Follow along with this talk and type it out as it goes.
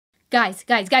Guys.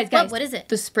 What is it?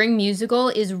 The spring musical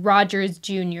is Rogers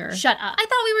Jr. Shut up. I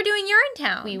thought we were doing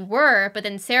Urinetown. We were, but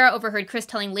then Sarah overheard Chris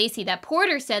telling Lacey that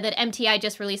Porter said that MTI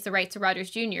just released the rights to Rogers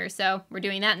Jr., so we're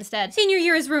doing that instead. Senior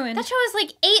year is ruined. That show has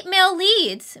like 8 male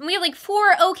leads, and we have like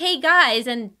 4 okay guys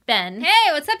and Ben.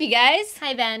 Hey, what's up, you guys?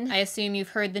 Hi, Ben. I assume you've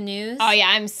heard the news? Oh yeah,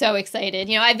 I'm so excited.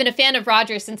 You know, I've been a fan of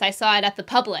Rogers since I saw it at the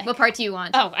Public. What part do you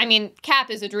want? Oh, I mean, Cap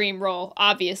is a dream role,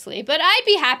 obviously, but I'd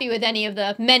be happy with any of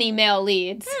the many male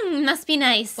leads. Must be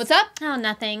nice. What's up? Oh,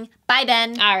 nothing. Bye,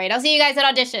 Ben. All right, I'll see you guys at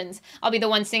auditions. I'll be the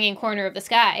one singing Corner of the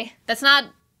Sky. That's not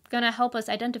gonna help us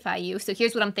identify you, so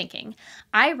here's what I'm thinking.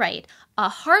 I write a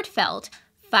heartfelt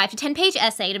 5 to 10 page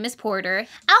essay to Miss Porter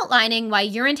outlining why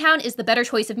Urinetown is the better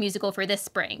choice of musical for this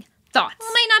spring. Thoughts? Well,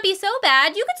 it might not be so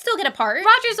bad. You could still get a part.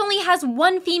 Rogers only has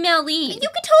 1 female lead. You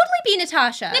could totally be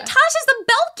Natasha. Natasha's the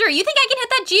belter. You think I can hit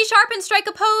that G sharp and strike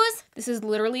a pose? This is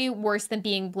literally worse than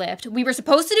being blipped. We were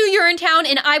supposed to do Urinetown,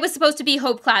 and I was supposed to be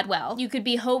Hope Cladwell. You could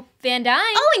be Hope Van Dyne.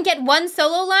 Oh, and get 1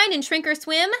 solo line in Shrink or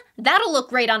Swim? That'll look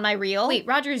great on my reel. Wait,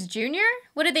 Rogers Jr.?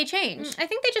 What did they change? I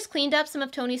think they just cleaned up some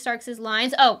of Tony Stark's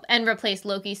lines. Oh, and replaced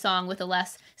Loki's song with a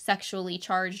less sexually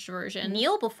charged version.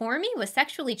 Kneel before me was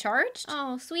sexually charged?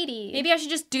 Oh, sweetie. Maybe I should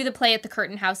just do the play at the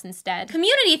Curtain House instead.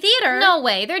 Community theater? No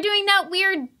way. They're doing that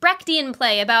weird Brechtian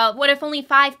play about what if only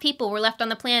 5 people were left on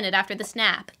the planet after the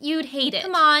snap. You'd hate it.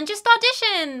 Come on, just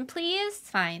audition, please.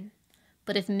 Fine.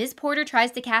 But if Ms. Porter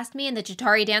tries to cast me in the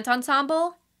Jatari Dance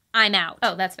Ensemble, I'm out.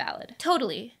 Oh, that's valid.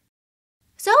 Totally.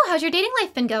 So, how's your dating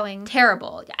life been going?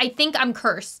 Terrible. I think I'm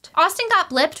cursed. Austin got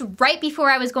blipped right before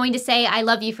I was going to say I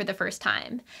love you for the first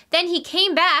time. Then he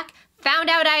came back, found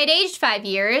out I had aged 5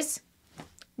 years.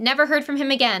 Never heard from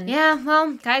him again. Yeah,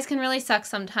 well, guys can really suck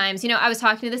sometimes. You know, I was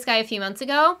talking to this guy a few months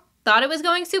ago. Thought it was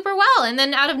going super well, and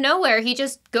then out of nowhere, he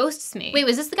just ghosts me. Wait,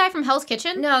 was this the guy from Hell's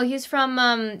Kitchen? No, he's from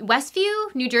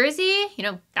Westview, New Jersey. You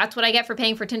know, that's what I get for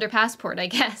paying for Tinder Passport, I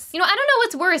guess. You know, I don't know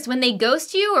what's worse, when they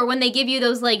ghost you or when they give you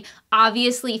those, like,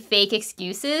 obviously fake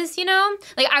excuses, you know?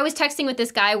 Like, I was texting with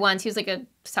this guy once. He was like a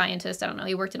scientist, I don't know,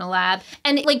 he worked in a lab.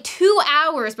 And like 2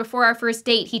 hours before our first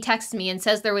date, he texts me and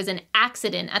says there was an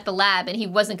accident at the lab and he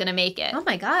wasn't gonna make it. Oh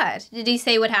my God. Did he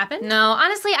say what happened? No,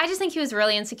 honestly, I just think he was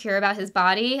really insecure about his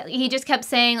body. He just kept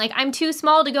saying, like, I'm too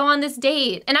small to go on this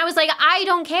date. And I was like, I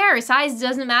don't care, size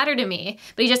doesn't matter to me.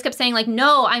 But he just kept saying, like,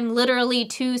 no, I'm literally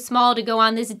too small to go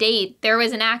on this date. There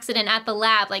was an accident at the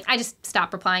lab. Like, I just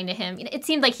stopped replying to him. It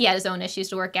seemed like he had his own issues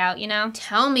to work out, you know?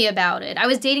 Tell me about it. I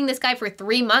was dating this guy for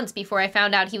 3 months before I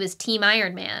found out he was Team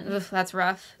Iron Man. Ugh, that's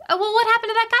rough. Oh, well, what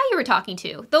happened to that guy you were talking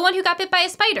to? The one who got bit by a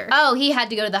spider? Oh, he had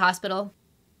to go to the hospital.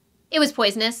 It was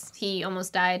poisonous. He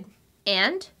almost died.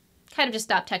 And? Kind of just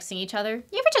stopped texting each other.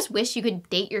 You ever just wish you could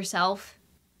date yourself?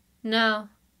 No.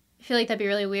 I feel like that'd be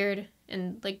really weird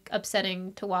and, like,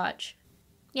 upsetting to watch.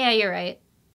 Yeah, you're right.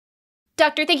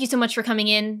 Doctor, thank you so much for coming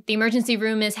in. The emergency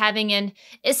room is having an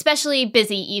especially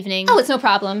busy evening. Oh, it's no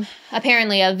problem.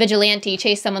 Apparently a vigilante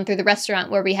chased someone through the restaurant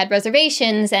where we had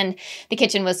reservations and the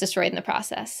kitchen was destroyed in the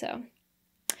process, so.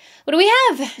 What do we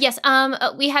have? Yes,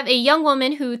 we have a young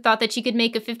woman who thought that she could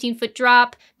make a 15-foot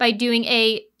drop by doing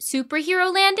a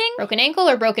superhero landing. Broken ankle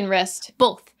or broken wrist?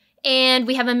 Both. And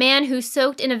we have a man who's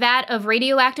soaked in a vat of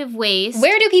radioactive waste.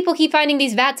 Where do people keep finding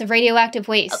these vats of radioactive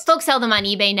waste? Folks sell them on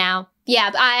eBay now.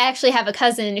 Yeah, I actually have a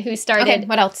cousin who started... Okay,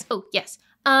 what else? Oh, yes.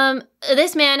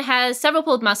 This man has several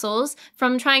pulled muscles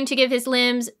from trying to give his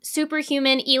limbs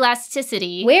superhuman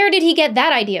elasticity. Where did he get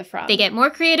that idea from? They get more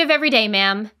creative every day,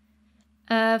 ma'am.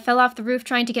 Fell off the roof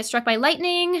trying to get struck by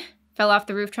lightning. Fell off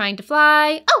the roof trying to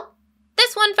fly. Oh!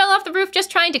 This one fell off the roof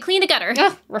just trying to clean the gutter.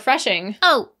 Ugh, refreshing.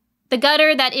 Oh, the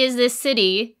gutter that is this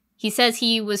city. He says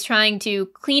he was trying to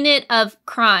clean it of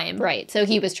crime. Right, so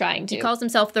he was trying to. He calls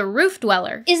himself the roof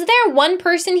dweller. Is there one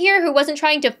person here who wasn't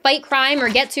trying to fight crime or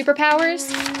get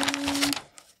superpowers?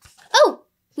 Oh,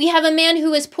 we have a man who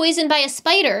was poisoned by a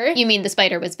spider. You mean the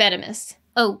spider was venomous?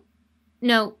 Oh,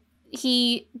 no.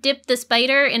 He dipped the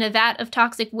spider in a vat of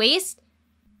toxic waste,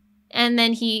 and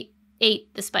then he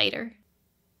ate the spider.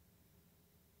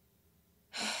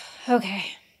 Okay.